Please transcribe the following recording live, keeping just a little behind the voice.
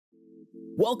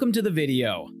Welcome to the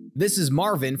video. This is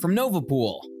Marvin from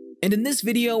Novapool, and in this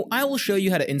video I will show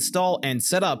you how to install and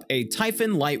set up a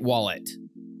Typhon Lite wallet.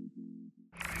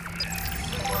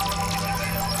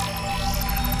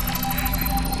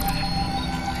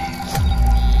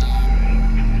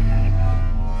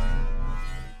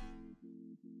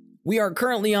 We are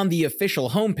currently on the official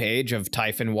homepage of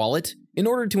Typhon Wallet in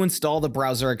order to install the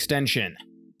browser extension.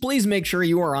 Please make sure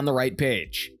you are on the right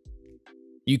page.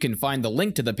 You can find the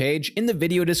link to the page in the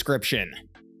video description.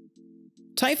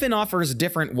 Typhon offers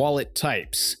different wallet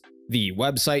types, the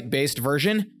website-based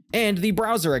version and the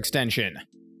browser extension.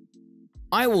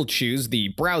 I will choose the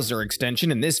browser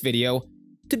extension in this video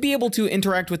to be able to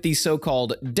interact with the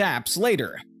so-called dApps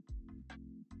later.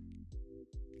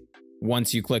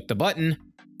 Once you click the button,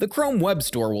 the Chrome Web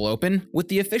Store will open with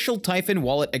the official Typhon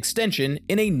Wallet extension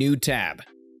in a new tab.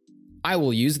 I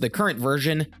will use the current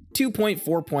version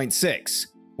 2.4.6,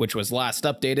 which was last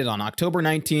updated on October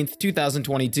 19,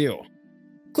 2022.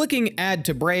 Clicking Add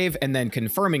to Brave and then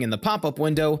confirming in the pop-up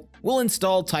window will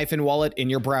install Typhon Wallet in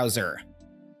your browser.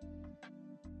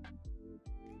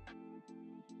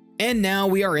 And now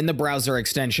we are in the browser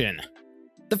extension.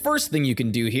 The first thing you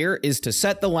can do here is to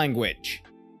set the language.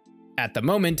 At the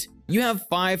moment, you have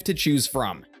 5 to choose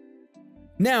from.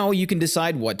 Now you can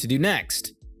decide what to do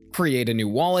next. Create a new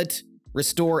wallet,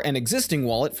 restore an existing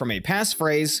wallet from a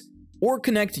passphrase, or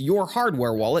connect your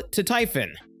hardware wallet to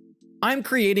Typhon. I'm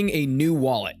creating a new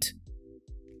wallet.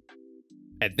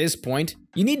 At this point,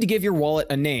 you need to give your wallet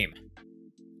a name.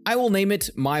 I will name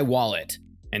it My Wallet,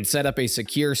 and set up a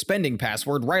secure spending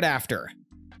password right after.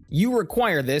 You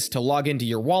require this to log into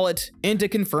your wallet and to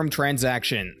confirm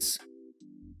transactions.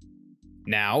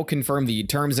 Now confirm the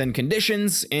terms and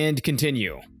conditions and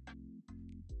continue.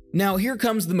 Now here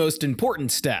comes the most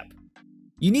important step.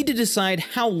 You need to decide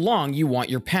how long you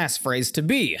want your passphrase to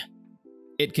be.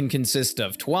 It can consist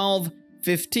of 12,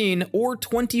 15, or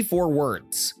 24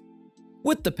 words.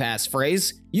 With the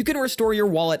passphrase, you can restore your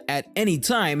wallet at any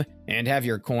time and have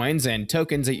your coins and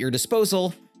tokens at your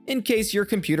disposal in case your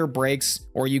computer breaks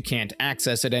or you can't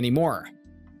access it anymore.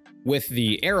 With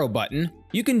the arrow button,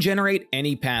 you can generate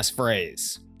any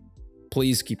passphrase.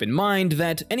 Please keep in mind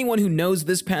that anyone who knows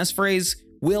this passphrase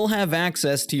will have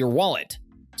access to your wallet.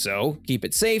 So keep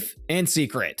it safe and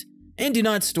secret, and do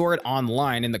not store it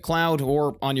online in the cloud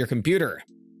or on your computer.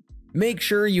 Make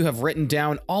sure you have written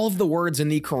down all of the words in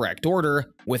the correct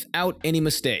order without any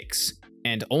mistakes,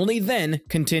 and only then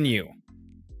continue.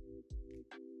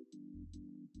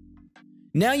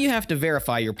 Now you have to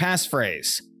verify your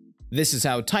passphrase. This is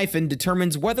how Typhon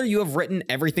determines whether you have written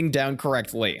everything down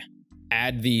correctly.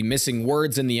 Add the missing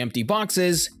words in the empty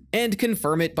boxes, and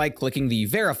confirm it by clicking the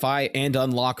Verify and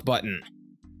Unlock button.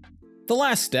 The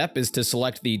last step is to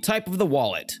select the type of the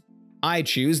wallet. I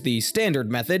choose the standard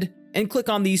method and click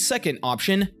on the second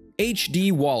option,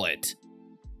 HD Wallet.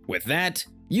 With that,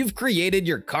 you've created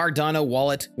your Cardano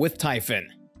wallet with Typhon.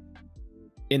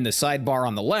 In the sidebar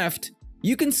on the left,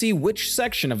 you can see which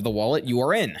section of the wallet you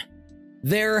are in.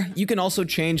 There, you can also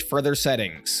change further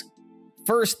settings.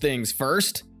 First things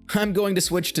first, I'm going to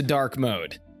switch to dark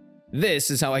mode.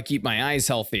 This is how I keep my eyes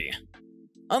healthy.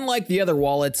 Unlike the other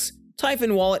wallets,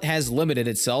 Typhon Wallet has limited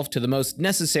itself to the most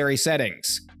necessary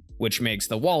settings, which makes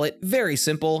the wallet very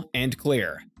simple and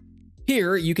clear.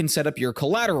 Here, you can set up your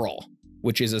collateral,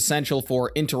 which is essential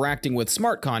for interacting with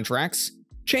smart contracts,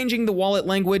 changing the wallet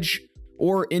language,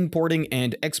 or importing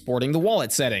and exporting the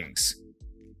wallet settings.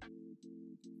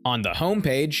 On the home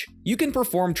page, you can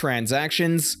perform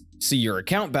transactions, see your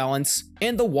account balance,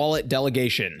 and the wallet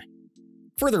delegation.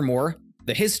 Furthermore,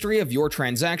 the history of your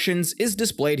transactions is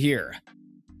displayed here.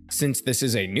 Since this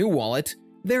is a new wallet,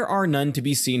 there are none to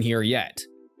be seen here yet.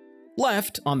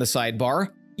 Left on the sidebar,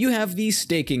 you have the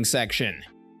staking section.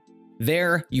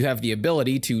 There, you have the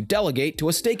ability to delegate to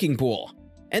a staking pool,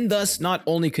 and thus not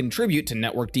only contribute to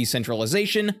network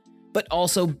decentralization, but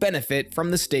also benefit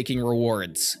from the staking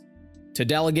rewards. To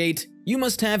delegate, you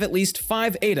must have at least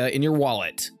 5 ADA in your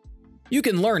wallet. You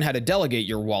can learn how to delegate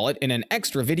your wallet in an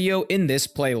extra video in this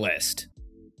playlist.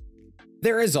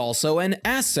 There is also an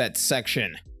Assets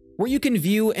section, where you can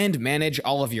view and manage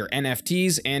all of your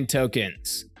NFTs and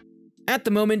tokens. At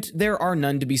the moment, there are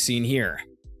none to be seen here.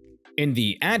 In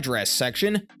the Address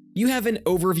section, you have an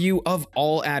overview of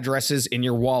all addresses in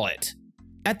your wallet.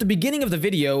 At the beginning of the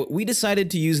video, we decided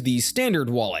to use the standard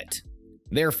wallet.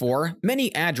 Therefore,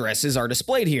 many addresses are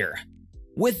displayed here.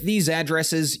 With these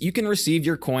addresses, you can receive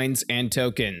your coins and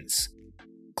tokens.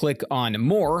 Click on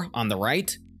More on the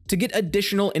right to get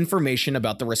additional information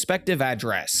about the respective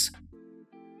address.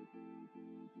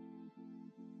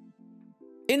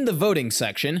 In the Voting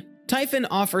section, Typhon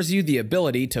offers you the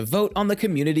ability to vote on the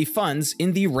community funds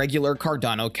in the regular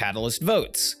Cardano Catalyst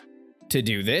votes. To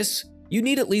do this, you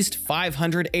need at least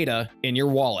 500 ADA in your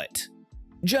wallet.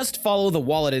 Just follow the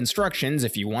wallet instructions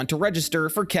if you want to register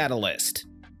for Catalyst.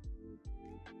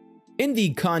 In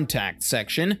the Contact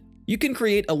section, you can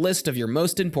create a list of your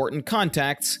most important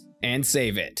contacts and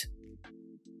save it.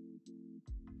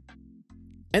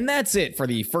 And that's it for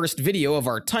the first video of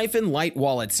our Typhon Lite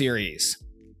Wallet series.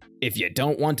 If you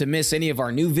don't want to miss any of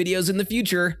our new videos in the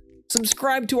future,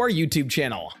 subscribe to our YouTube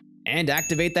channel and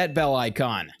activate that bell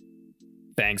icon.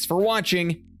 Thanks for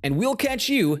watching, and we'll catch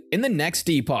you in the next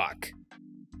epoch.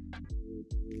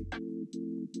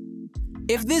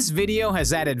 If this video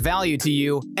has added value to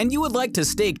you and you would like to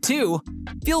stake too,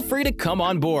 feel free to come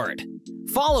on board.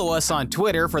 Follow us on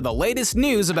Twitter for the latest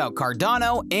news about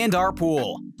Cardano and our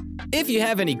pool. If you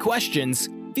have any questions,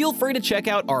 feel free to check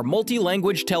out our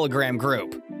multi-language Telegram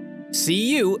group.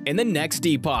 See you in the next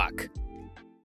epoch.